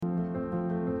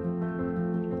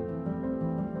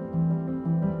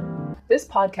This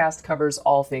podcast covers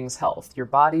all things health, your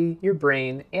body, your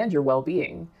brain, and your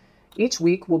well-being. Each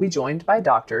week, we'll be joined by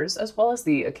doctors, as well as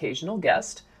the occasional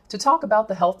guest, to talk about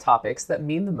the health topics that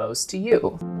mean the most to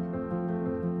you.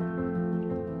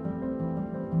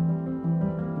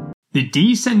 The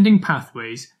descending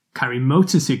pathways carry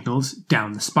motor signals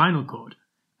down the spinal cord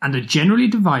and are generally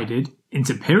divided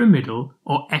into pyramidal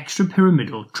or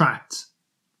extrapyramidal tracts.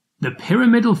 The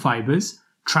pyramidal fibers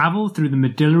travel through the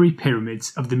medullary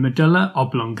pyramids of the medulla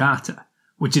oblongata,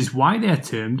 which is why they are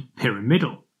termed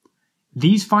pyramidal.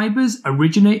 These fibers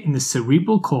originate in the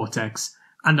cerebral cortex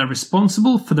and are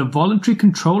responsible for the voluntary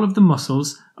control of the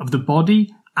muscles of the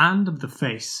body and of the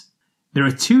face. There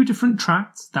are two different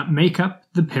tracts that make up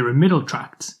the pyramidal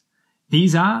tracts.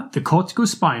 These are the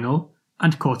corticospinal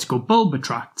and corticobulbar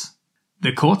tracts.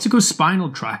 The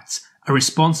corticospinal tracts are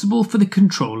responsible for the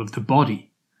control of the body.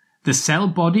 The cell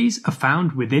bodies are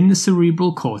found within the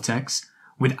cerebral cortex,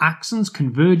 with axons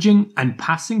converging and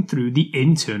passing through the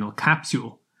internal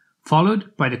capsule,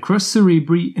 followed by the crus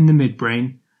cerebri in the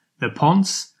midbrain, the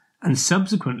pons, and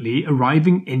subsequently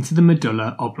arriving into the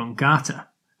medulla oblongata.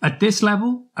 At this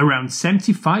level, around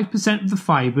 75% of the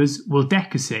fibers will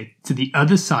decussate to the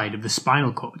other side of the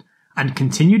spinal cord and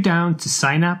continue down to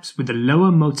synapse with the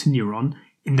lower motor neuron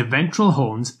in the ventral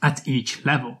horns at each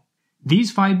level.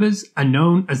 These fibers are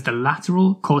known as the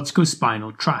lateral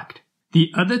corticospinal tract.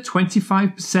 The other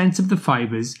 25% of the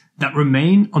fibers that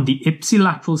remain on the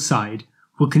ipsilateral side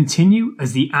will continue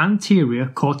as the anterior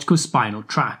corticospinal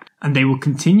tract, and they will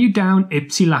continue down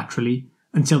ipsilaterally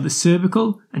until the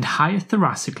cervical and higher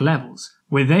thoracic levels,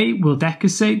 where they will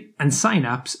decussate and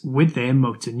synapse with their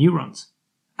motor neurons.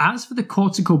 As for the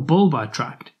corticobulbar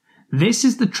tract, this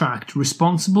is the tract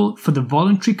responsible for the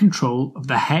voluntary control of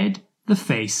the head, the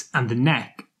face, and the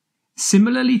neck.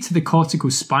 Similarly to the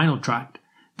corticospinal tract,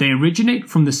 they originate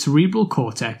from the cerebral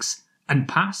cortex and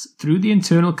pass through the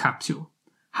internal capsule.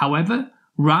 However,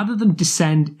 rather than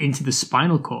descend into the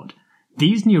spinal cord,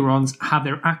 these neurons have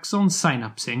their axons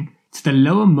synapsing to the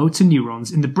lower motor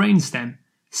neurons in the brainstem,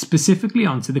 specifically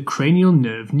onto the cranial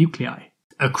nerve nuclei.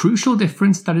 A crucial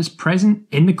difference that is present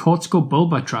in the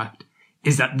corticobulbar tract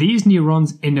is that these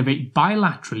neurons innervate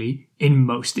bilaterally in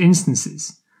most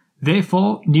instances.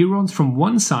 Therefore, neurons from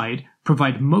one side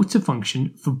provide motor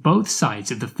function for both sides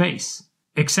of the face.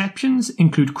 Exceptions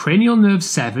include cranial nerve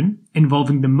 7,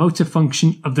 involving the motor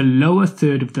function of the lower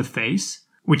third of the face,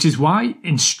 which is why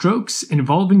in strokes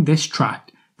involving this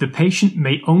tract, the patient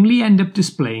may only end up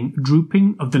displaying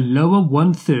drooping of the lower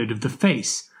 1/3 of the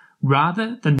face,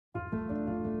 rather than.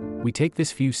 We take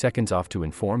this few seconds off to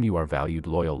inform you, our valued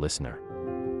loyal listener,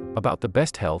 about the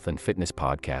best health and fitness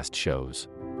podcast shows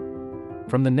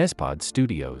from the Nespod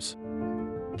Studios.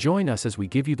 Join us as we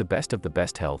give you the best of the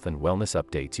best health and wellness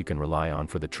updates you can rely on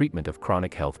for the treatment of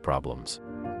chronic health problems.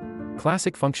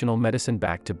 Classic functional medicine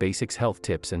back to basics health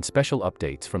tips and special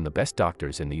updates from the best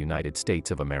doctors in the United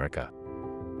States of America.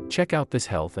 Check out this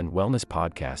health and wellness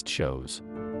podcast shows.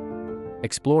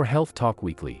 Explore Health Talk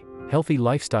Weekly, Healthy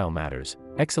Lifestyle Matters,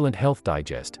 Excellent Health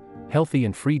Digest, Healthy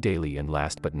and Free Daily, and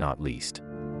last but not least,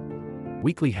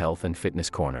 Weekly Health and Fitness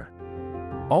Corner.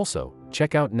 Also,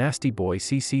 check out Nasty Boy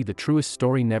CC, the truest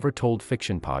story never told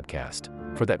fiction podcast,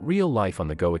 for that real life on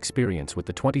the go experience with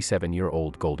the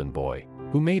 27-year-old golden boy,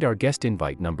 who made our guest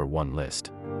invite #1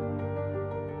 list.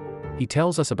 He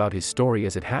tells us about his story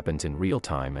as it happens in real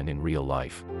time and in real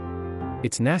life.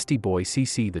 It's Nasty Boy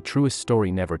CC, the truest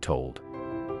story never told.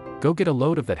 Go get a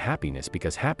load of that happiness,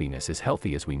 because happiness is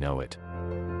healthy as we know it.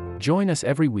 Join us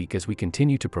every week as we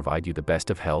continue to provide you the best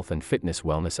of health and fitness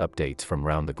wellness updates from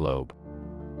around the globe.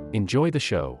 Enjoy the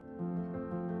show.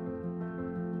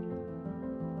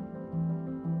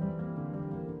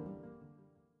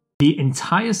 The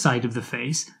entire side of the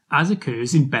face, as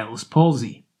occurs in Bell's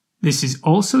palsy. This is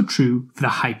also true for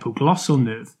the hypoglossal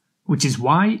nerve, which is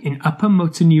why in upper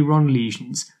motor neuron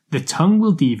lesions, the tongue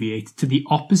will deviate to the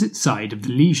opposite side of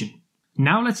the lesion.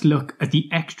 Now let's look at the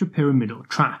extrapyramidal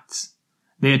tracts.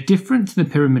 They are different to the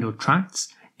pyramidal tracts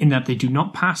in that they do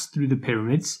not pass through the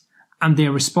pyramids, and they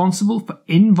are responsible for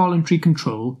involuntary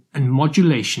control and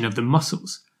modulation of the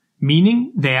muscles,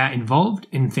 meaning they are involved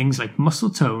in things like muscle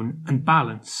tone and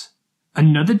balance.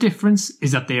 Another difference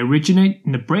is that they originate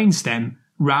in the brainstem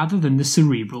rather than the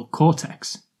cerebral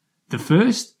cortex. The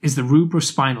first is the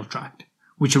rubrospinal tract,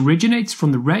 which originates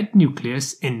from the red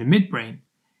nucleus in the midbrain.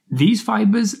 These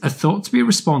fibers are thought to be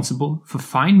responsible for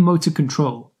fine motor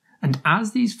control, and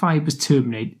as these fibers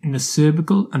terminate in the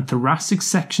cervical and thoracic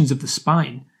sections of the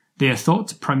spine, they are thought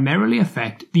to primarily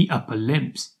affect the upper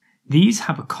limbs. These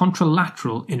have a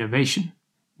contralateral innervation.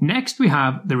 Next we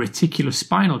have the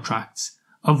reticulospinal tracts,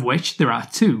 of which there are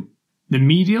two. The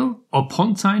medial or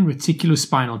pontine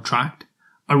reticulospinal tract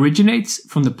originates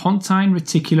from the pontine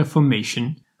reticular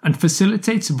formation and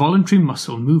facilitates voluntary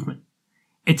muscle movement.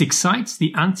 It excites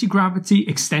the anti-gravity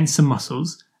extensor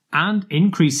muscles and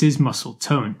increases muscle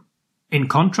tone. In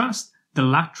contrast, the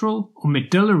lateral or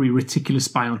medullary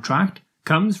reticulospinal tract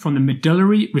comes from the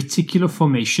medullary reticular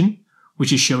formation,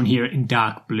 which is shown here in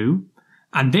dark blue,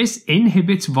 and this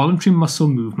inhibits voluntary muscle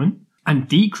movement and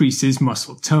decreases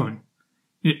muscle tone.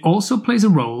 It also plays a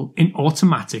role in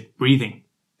automatic breathing.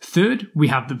 Third, we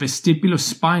have the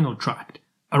vestibulospinal tract,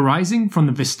 arising from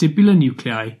the vestibular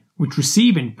nuclei which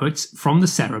receive inputs from the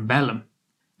cerebellum.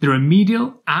 There are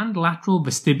medial and lateral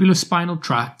vestibulospinal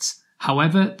tracts,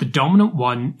 however, the dominant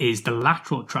one is the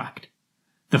lateral tract.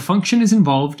 The function is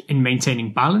involved in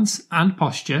maintaining balance and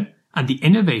posture, and the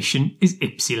innervation is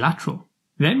ipsilateral.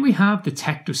 Then we have the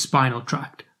tectospinal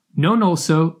tract, known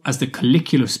also as the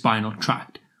colliculospinal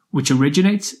tract, which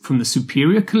originates from the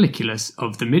superior colliculus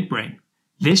of the midbrain.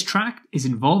 This tract is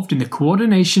involved in the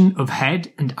coordination of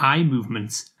head and eye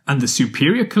movements, and the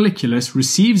superior colliculus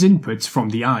receives inputs from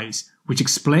the eyes, which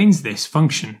explains this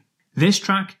function. This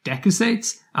tract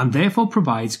decussates and therefore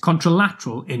provides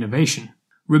contralateral innervation.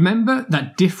 Remember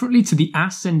that differently to the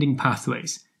ascending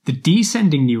pathways, the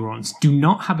descending neurons do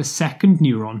not have a second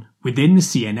neuron within the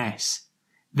CNS.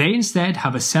 They instead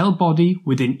have a cell body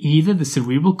within either the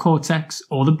cerebral cortex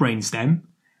or the brainstem,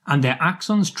 and their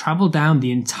axons travel down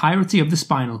the entirety of the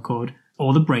spinal cord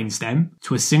or the brainstem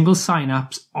to a single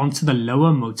synapse onto the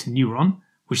lower motor neuron,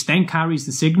 which then carries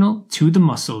the signal to the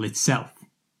muscle itself.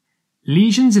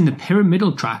 Lesions in the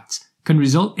pyramidal tracts can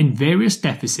result in various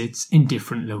deficits in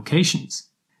different locations.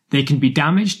 They can be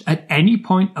damaged at any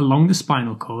point along the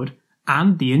spinal cord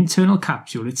and the internal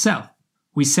capsule itself.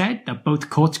 We said that both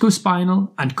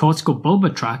corticospinal and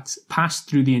corticobulbar tracts pass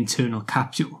through the internal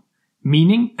capsule,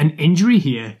 meaning an injury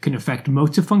here can affect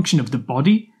motor function of the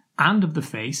body and of the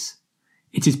face.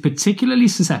 It is particularly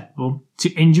susceptible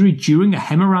to injury during a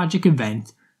hemorrhagic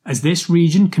event, as this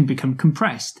region can become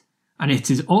compressed, and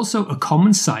it is also a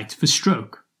common site for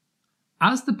stroke.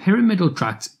 As the pyramidal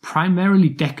tracts primarily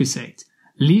decussate,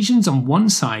 lesions on one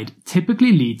side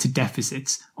typically lead to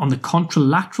deficits on the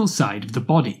contralateral side of the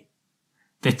body.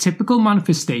 The typical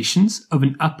manifestations of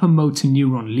an upper motor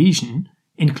neuron lesion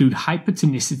include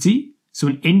hypertonicity, so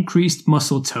an increased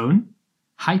muscle tone,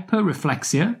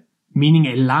 hyperreflexia, meaning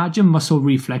a larger muscle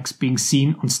reflex being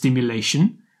seen on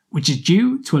stimulation, which is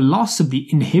due to a loss of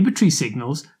the inhibitory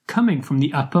signals coming from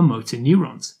the upper motor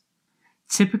neurons.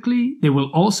 Typically, there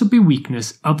will also be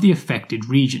weakness of the affected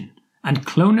region, and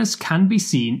clonus can be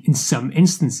seen in some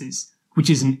instances,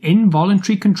 which is an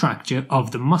involuntary contracture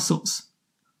of the muscles.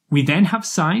 We then have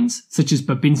signs such as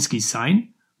Babinski's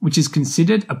sign, which is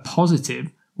considered a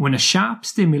positive when a sharp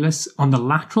stimulus on the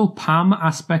lateral palmar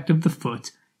aspect of the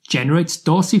foot generates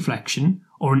dorsiflexion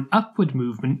or an upward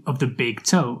movement of the big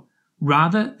toe,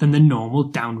 rather than the normal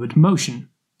downward motion.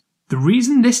 The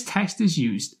reason this test is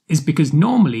used is because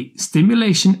normally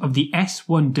stimulation of the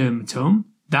S1 dermatome,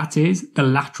 that is, the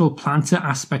lateral plantar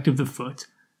aspect of the foot,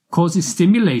 causes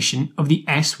stimulation of the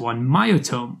S1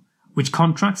 myotome, which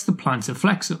contracts the plantar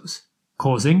flexors,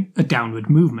 causing a downward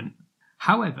movement.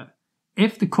 However,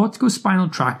 if the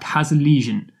corticospinal tract has a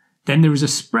lesion, then there is a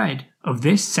spread of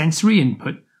this sensory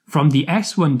input from the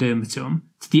S1 dermatome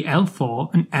to the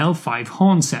L4 and L5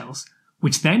 horn cells,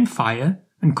 which then fire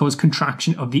and cause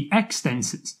contraction of the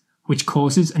extensors, which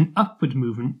causes an upward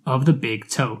movement of the big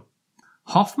toe.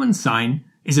 Hoffman's sign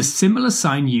is a similar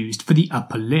sign used for the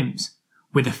upper limbs,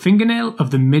 where the fingernail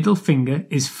of the middle finger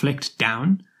is flicked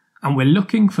down, and we're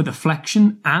looking for the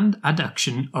flexion and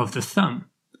adduction of the thumb.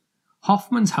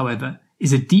 Hoffman's, however,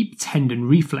 is a deep tendon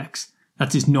reflex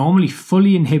that is normally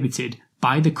fully inhibited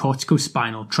by the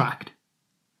corticospinal tract.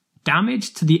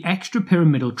 Damage to the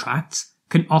extrapyramidal tracts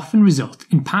can often result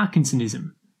in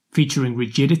Parkinsonism, featuring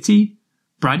rigidity,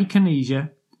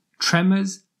 bradykinesia,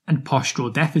 tremors, and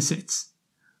postural deficits.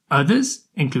 Others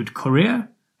include chorea,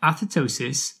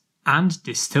 athetosis, and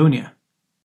dystonia.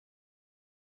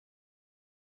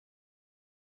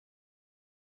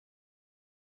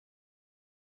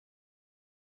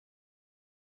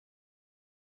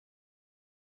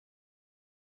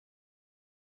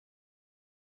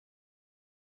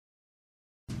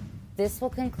 This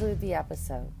will conclude the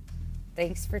episode.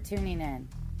 Thanks for tuning in.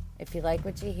 If you like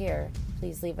what you hear,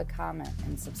 please leave a comment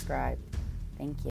and subscribe. Thank you.